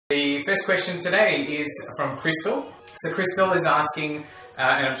The first question today is from Crystal. So Crystal is asking,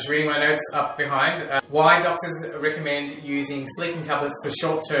 and I'm just reading my notes up behind, why doctors recommend using sleeping tablets for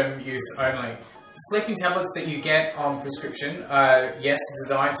short-term use only. Sleeping tablets that you get on prescription are, yes,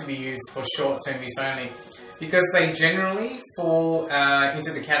 designed to be used for short-term use only because they generally fall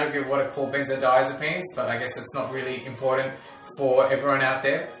into the category of what are called benzodiazepines, but I guess it's not really important for everyone out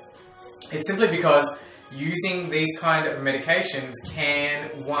there. It's simply because using these kind of medications can,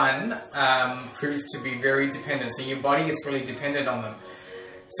 prove to be very dependent. So your body gets really dependent on them.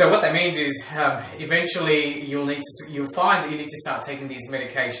 So what that means is eventually you'll find that you need to start taking these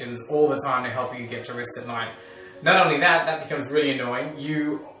medications all the time to help you get to rest at night. Not only that, that becomes really annoying.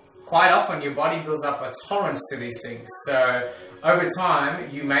 Quite often your body builds up a tolerance to these things. So over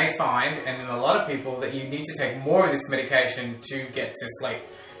time you may find, and in a lot of people, that you need to take more of this medication to get to sleep.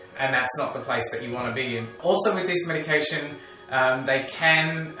 And that's not the place that you want to be in. Also with this medication, they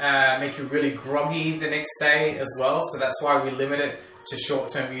can make you really groggy the next day as well. So that's why we limit it to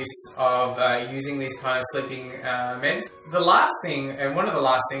short-term use of using these kind of sleeping meds. The last thing, and one of the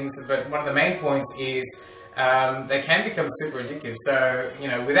last things, but one of the main points is they can become super addictive. So,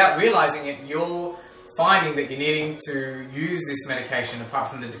 without realizing it, you're finding that you're needing to use this medication apart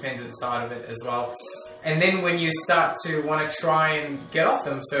from the dependent side of it as well. And then when you start to want to try and get off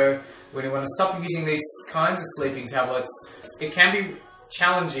them, so when you want to stop using these kinds of sleeping tablets, it can be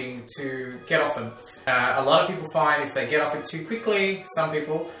challenging to get off them. A lot of people find if they get off it too quickly, some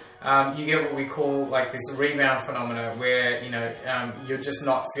people, you get what we call like this rebound phenomena where, you're just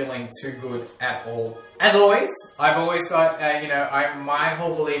not feeling too good at all. As always, I've always got, my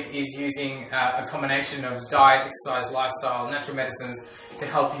whole belief is using a combination of diet, exercise, lifestyle, natural medicines to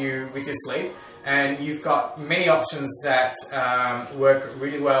help you with your sleep. And you've got many options that work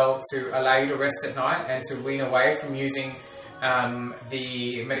really well to allow you to rest at night and to wean away from using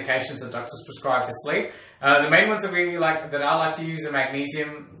the medications that doctors prescribe for sleep. The main ones that I like to use are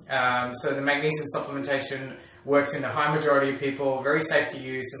magnesium. So the magnesium supplementation works in a high majority of people, very safe to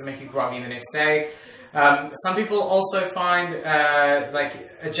use, doesn't make you groggy the next day. Some people also find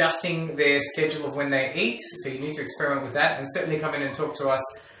adjusting their schedule of when they eat, so you need to experiment with that and certainly come in and talk to us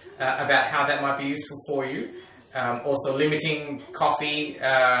about how that might be useful for you. Also limiting coffee,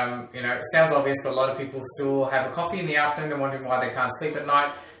 it sounds obvious, but a lot of people still have a coffee in the afternoon and wondering why they can't sleep at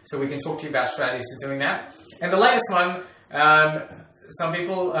night. So we can talk to you about strategies for doing that. And the latest one, some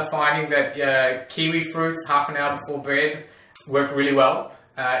people are finding that kiwi fruits half an hour before bed work really well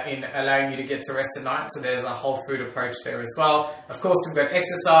in allowing you to get to rest at night. So there's a whole food approach there as well. Of course, we've got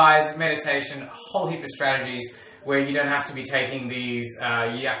exercise, meditation, a whole heap of strategies where you don't have to be taking these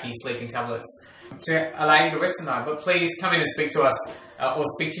yucky sleeping tablets to allow you to rest at night. But please come in and speak to us or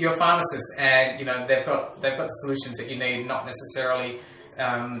speak to your pharmacist, and they've got the solutions that you need, not necessarily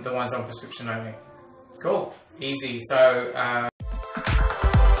the ones on prescription only. Cool, easy. So